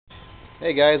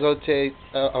Hey guys,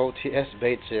 O.T.S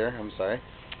baits here. I'm sorry.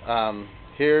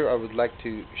 Here I would like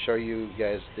to show you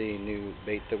guys the new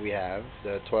bait that we have,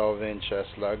 the 12-inch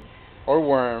slug or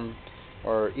worm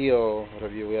or eel,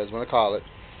 whatever you guys want to call it.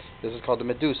 This is called the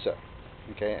medusa.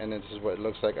 Okay, and this is what it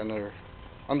looks like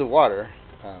underwater.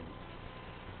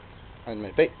 In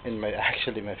my bait, in my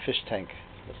actually my fish tank.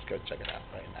 Let's go check it out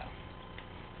right now.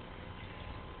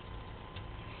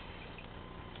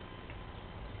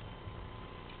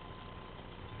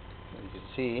 As you can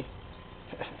see,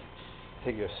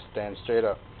 it just stands straight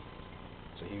up.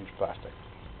 It's a huge plastic.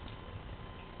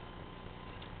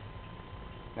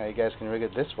 Now you guys can rig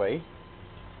it this way,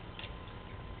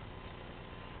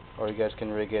 or you guys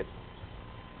can rig it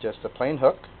just a plain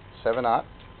hook, 7/0,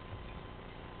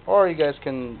 or you guys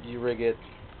can rig it.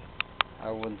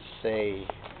 I wouldn't say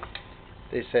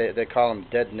they call them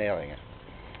dead nailing it,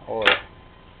 or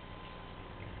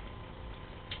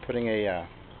putting a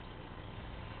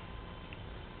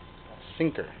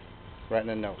sinker right in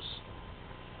the nose.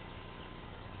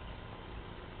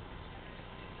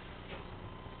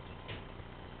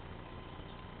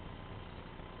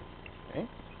 Okay.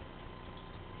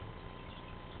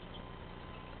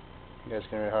 You guys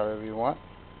can read however you want,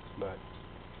 but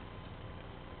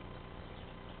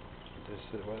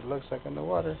this is what it looks like in the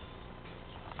water.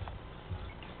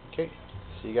 Okay,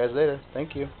 see you guys later.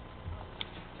 Thank you.